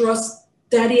to trust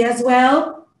Daddy as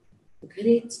well. Look at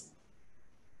it.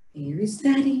 Here is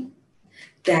Daddy.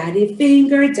 Daddy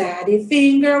finger,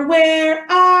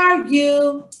 where are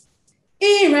you?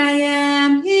 Here I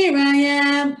am,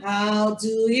 how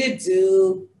do you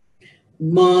do?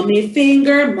 Mommy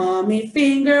finger,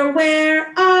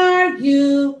 where are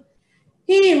you?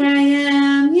 Here I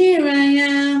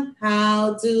am,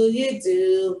 how do you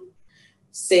do?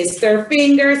 Sister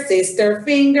finger,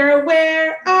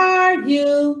 where are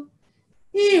you?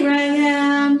 Here I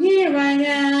am,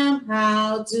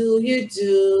 how do you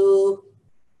do?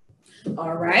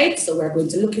 All right, so we're going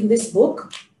to look in this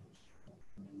book.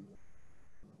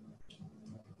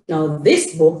 Now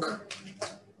this book,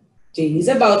 Janie's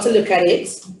about to look at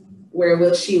it,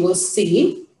 where she will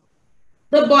see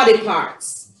the body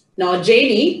parts. Now,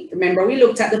 Janie, remember we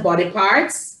looked at the body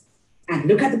parts, and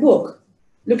look at the book.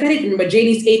 Look at it. Remember,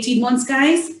 Janie's 18 months,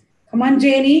 guys. Come on,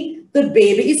 Janie. The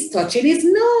baby is touching his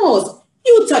nose.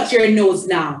 You touch your nose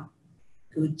now.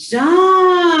 Good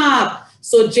job.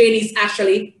 So Janie's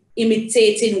actually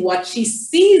imitating what she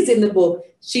sees in the book.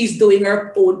 She's doing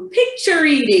her own picture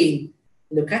reading.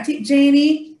 Look at it,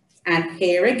 Janie. And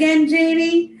here again,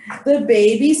 Janie, the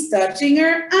baby's touching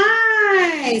her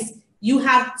eyes. You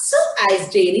have 2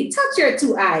 eyes, Janie. Touch your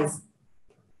 2 eyes.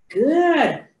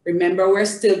 Good. Remember, we're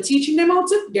still teaching them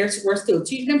we're still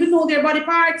teaching them to know their body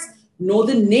parts, know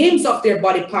the names of their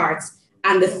body parts,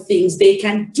 and the things they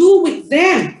can do with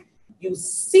them. You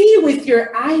see with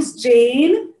your eyes,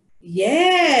 Jane.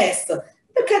 Yes.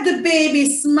 Look at the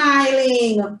baby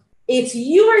smiling. It's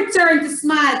your turn to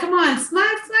smile. Come on,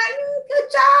 smile, smile.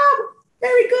 Good job.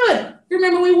 Very good.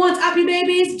 Remember, we want happy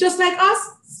babies just like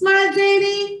us. Smile,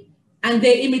 Janie. And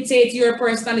they imitate your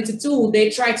personality too. They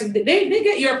try to, they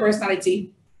get your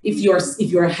personality. If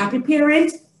you're a happy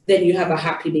parent, then you have a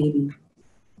happy baby.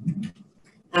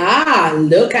 Ah,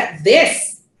 look at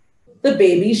this. The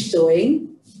baby's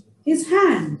showing his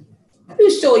hand. You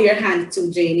show your hand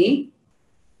too, Janie.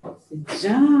 Good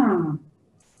job.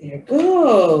 There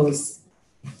goes.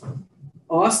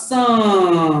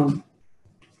 Awesome.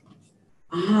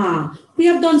 Ah, we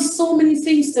have done so many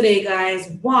things today, guys.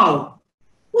 Wow.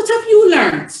 What have you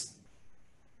learned?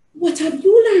 What have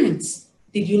you learned?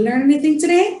 Did you learn anything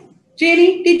today?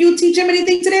 Janie, did you teach him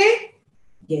anything today?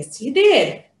 Yes, you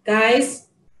did. Guys,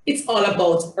 it's all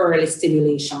about early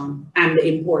stimulation and the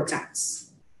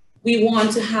importance. We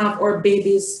want to have our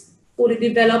babies fully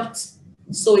developed,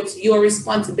 so it's your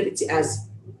responsibility as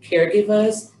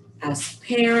caregivers, as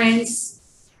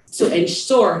parents, to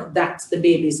ensure that the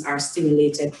babies are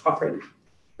stimulated properly.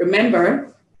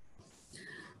 Remember,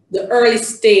 the early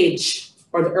stage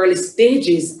or the early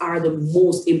stages are the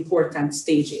most important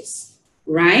stages,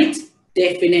 right?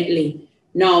 Definitely.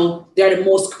 Now, they're the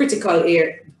most critical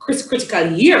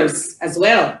years as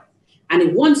well.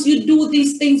 And once you do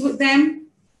these things with them,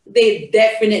 they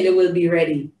definitely will be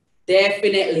ready.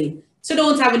 Definitely. So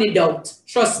don't have any doubt.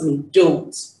 Trust me,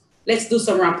 don't. Let's do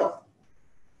some wrap up.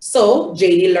 So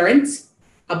Janie learned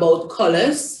about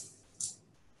colors.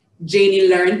 Janie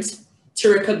learned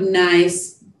to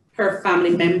recognize her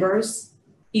family members,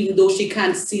 even though she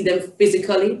can't see them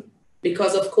physically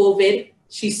because of COVID.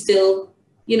 She still,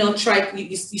 you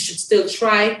should still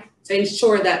try to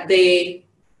ensure that they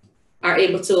are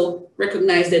able to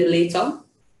recognize them later.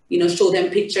 Show them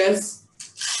pictures.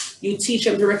 You teach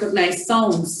them to recognize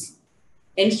sounds.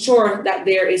 Ensure that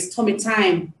there is tummy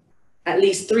time at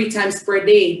least 3 times per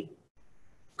day,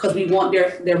 because we want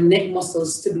their neck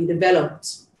muscles to be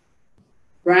developed,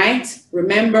 right?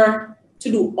 Remember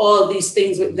to do all these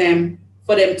things with them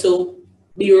for them to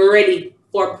be ready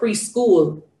for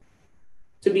preschool,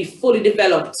 to be fully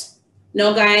developed.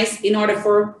 Now, guys,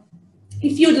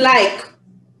 if you'd like,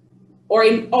 or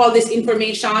in all this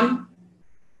information,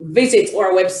 visit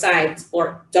our website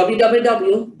or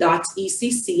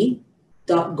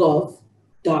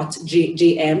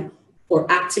www.ecc.gov.jm for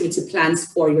activity plans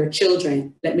for your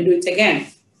children. Let me do it again.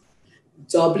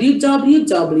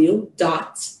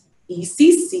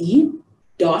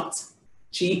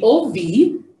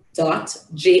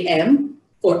 www.ecc.gov.jm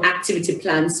for activity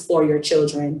plans for your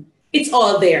children. It's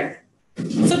all there.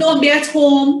 So don't be at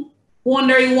home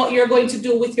wondering what you're going to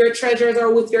do with your treasures or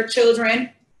with your children.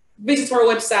 Visit our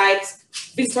website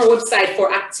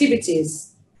for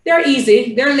activities. They're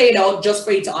easy, they're laid out just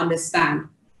for you to understand.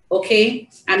 Okay?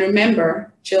 And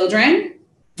remember, children,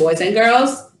 boys and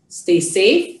girls, stay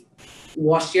safe,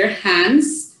 wash your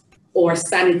hands or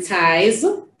sanitize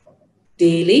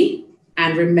daily,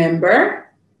 and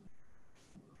remember,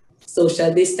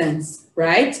 social distance,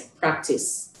 right?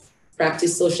 Practice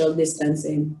social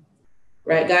distancing.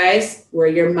 Right, guys? Wear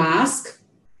your mask.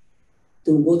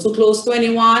 Don't go too close to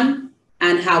anyone,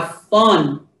 and have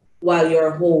fun while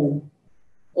you're home.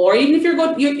 Or even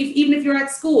if you're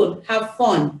at school, have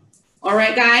fun. All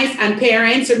right, guys, and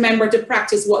parents, remember to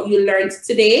practice what you learned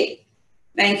today.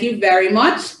 Thank you very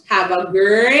much. Have a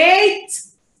great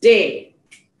day.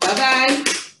 Bye-bye.